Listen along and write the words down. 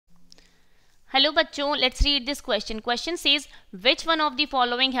Hello bachcho, let's read this question. Question says, which one of the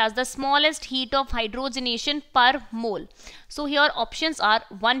following has the smallest heat of hydrogenation per mole? So here options are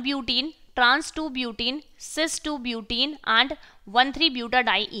 1-butene, trans-2-butene, cis-2-butene and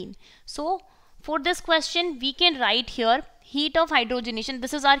 1,3-butadiene. So for this question we can write here heat of hydrogenation.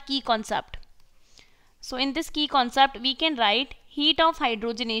 This is our key concept. So in this key concept we can write heat of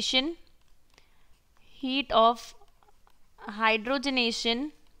hydrogenation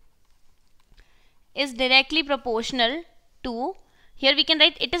is directly proportional to, here we can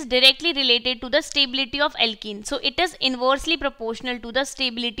write it is directly related to the stability of alkene. So it is inversely proportional to the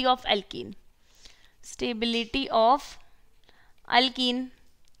stability of alkene. Stability of alkene.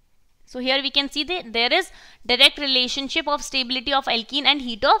 So here we can see that there is direct relationship of stability of alkene and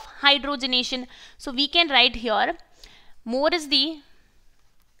heat of hydrogenation. So we can write here more is the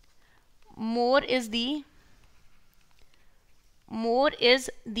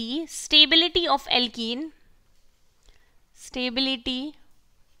stability of alkene,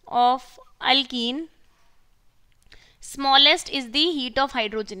 smallest is the heat of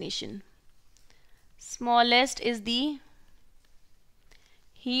hydrogenation.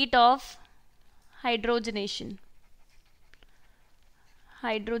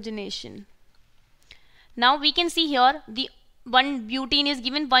 Now we can see here the one butene is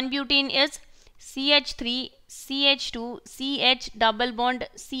given. One butene is CH3, CH2, CH double bond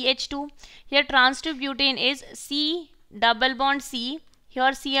CH2. Here trans-2-butane is C double bond C.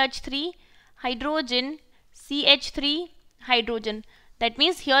 Here CH3 hydrogen, CH3 hydrogen. That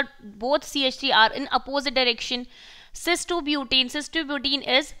means here both CH3 are in opposite direction. Cis-2-butane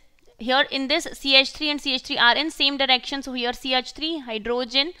is here in this CH3 and CH3 are in same direction. So here CH3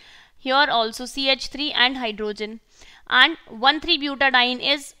 hydrogen, here also CH3 and hydrogen. And 1,3-butadiene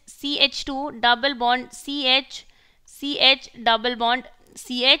is CH2 double bond CH, CH double bond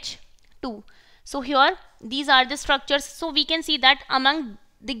CH2. So here these are the structures. So we can see that among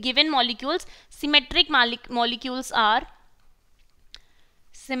the given molecules, symmetric molecules are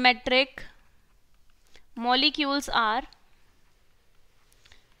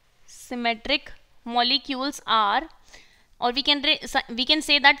or we can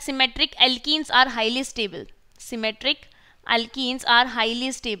say that symmetric alkenes are highly stable. Symmetric alkenes are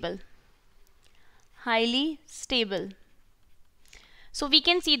highly stable. So we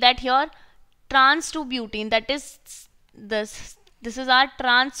can see that here trans-2-butene, that is this is our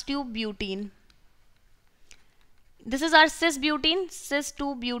trans-2-butene. This is our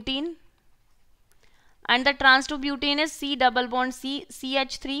cis-2-butene, and the trans-2-butene is C double bond C,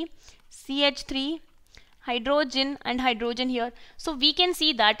 CH3 hydrogen and hydrogen here. So we can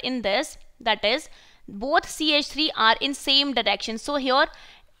see that in this, that is both CH3 are in same direction. So here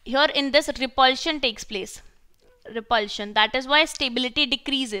in this repulsion takes place. That is why stability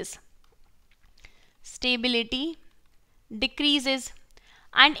decreases.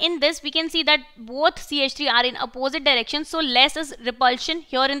 And in this we can see that both CH3 are in opposite direction. So less is repulsion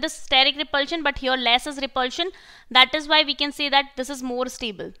here in this steric repulsion, but here less is repulsion. That is why we can say that this is more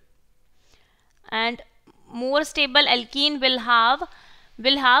stable. And more stable alkene will have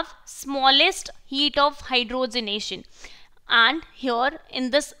smallest heat of hydrogenation. And here in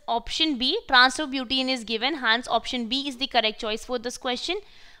this option B, trans-2-butene is given, hence option B is the correct choice for this question.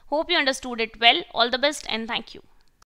 Hope you understood it well. All the best and thank you.